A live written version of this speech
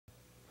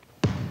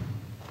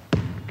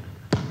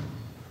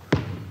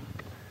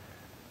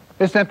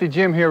This empty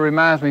gym here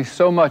reminds me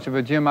so much of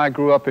a gym I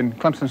grew up in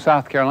Clemson,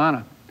 South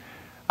Carolina.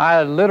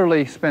 I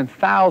literally spent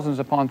thousands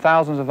upon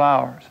thousands of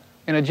hours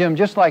in a gym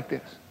just like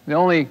this. The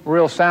only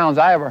real sounds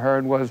I ever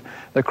heard was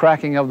the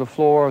cracking of the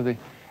floor, the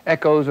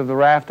echoes of the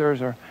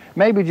rafters, or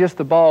maybe just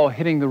the ball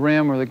hitting the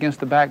rim or against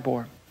the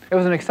backboard. It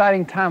was an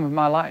exciting time of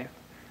my life.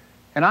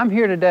 And I'm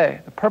here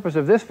today. The purpose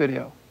of this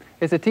video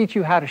is to teach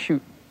you how to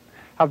shoot.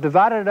 I've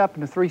divided it up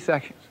into 3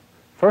 sections.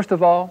 First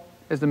of all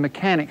is the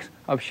mechanics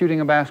of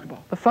shooting a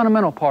basketball, the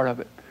fundamental part of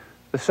it.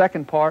 The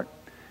second part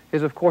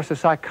is, of course, the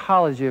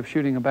psychology of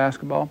shooting a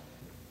basketball.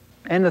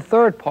 And the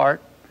third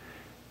part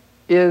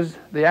is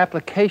the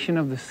application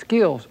of the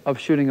skills of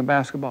shooting a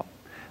basketball.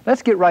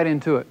 Let's get right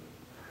into it.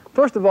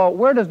 First of all,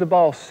 where does the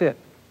ball sit?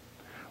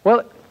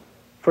 Well,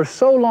 for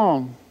so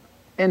long,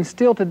 and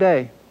still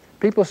today,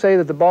 people say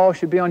that the ball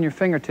should be on your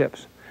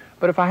fingertips.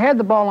 But if I had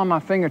the ball on my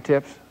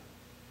fingertips,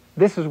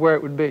 this is where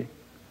it would be.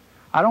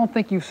 I don't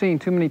think you've seen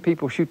too many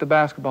people shoot the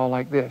basketball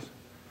like this.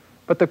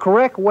 But the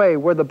correct way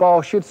where the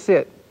ball should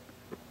sit,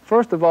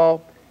 first of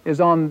all, is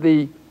on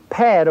the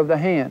pad of the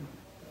hand.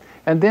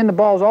 And then the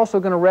ball is also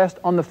going to rest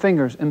on the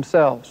fingers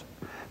themselves.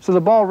 So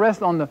the ball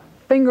rests on the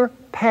finger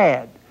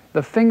pad.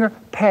 The finger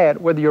pad,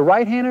 whether you're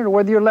right-handed or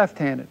whether you're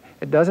left-handed.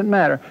 It doesn't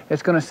matter.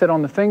 It's going to sit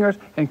on the fingers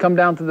and come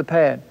down to the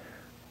pad.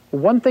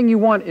 One thing you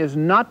want is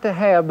not to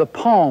have the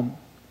palm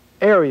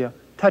area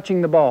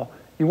touching the ball.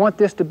 You want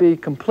this to be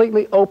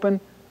completely open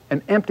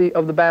and empty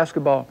of the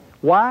basketball.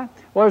 Why?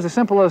 Well, there's a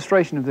simple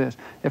illustration of this.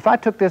 If I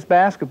took this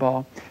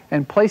basketball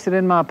and placed it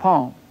in my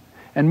palm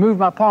and moved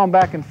my palm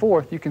back and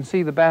forth, you can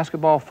see the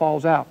basketball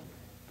falls out.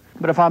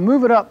 But if I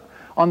move it up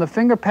on the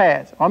finger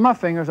pads, on my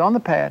fingers, on the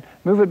pad,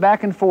 move it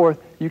back and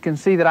forth, you can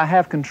see that I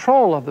have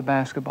control of the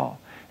basketball.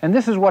 And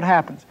this is what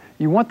happens.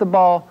 You want the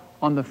ball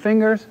on the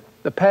fingers,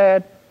 the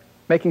pad,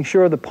 making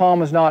sure the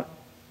palm is not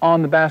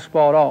on the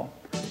basketball at all.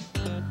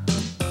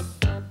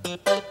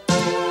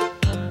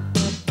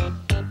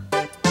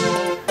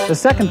 The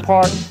second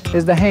part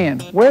is the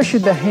hand. Where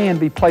should the hand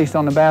be placed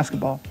on the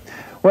basketball?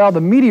 Well, the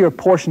meatier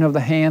portion of the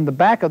hand, the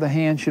back of the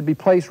hand, should be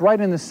placed right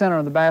in the center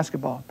of the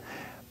basketball.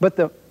 But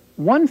the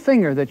one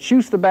finger that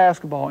shoots the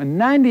basketball, and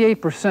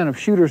 98% of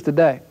shooters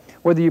today,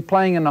 whether you're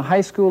playing in the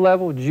high school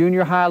level,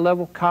 junior high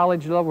level,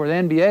 college level, or the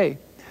NBA,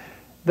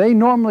 they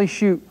normally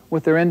shoot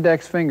with their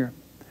index finger.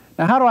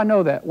 Now, how do I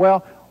know that?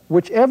 Well,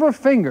 whichever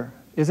finger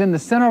is in the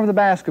center of the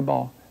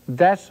basketball,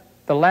 that's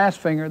the last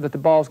finger that the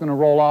ball is going to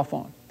roll off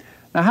on.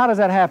 Now, how does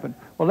that happen?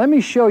 Well, let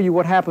me show you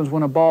what happens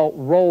when a ball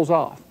rolls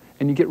off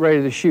and you get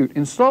ready to shoot.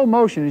 In slow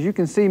motion, as you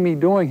can see me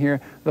doing here,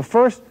 the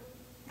first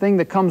thing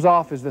that comes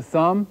off is the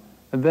thumb,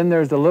 and then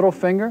there's the little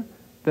finger,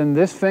 then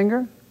this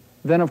finger,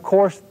 then, of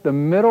course, the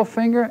middle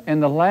finger,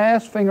 and the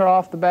last finger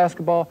off the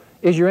basketball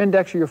is your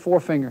index or your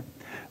forefinger.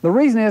 The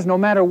reason is, no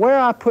matter where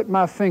I put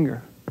my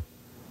finger,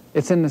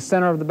 it's in the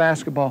center of the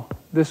basketball,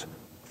 this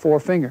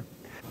forefinger.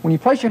 When you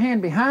place your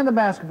hand behind the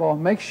basketball,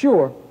 make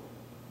sure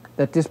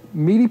that this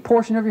meaty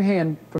portion of your hand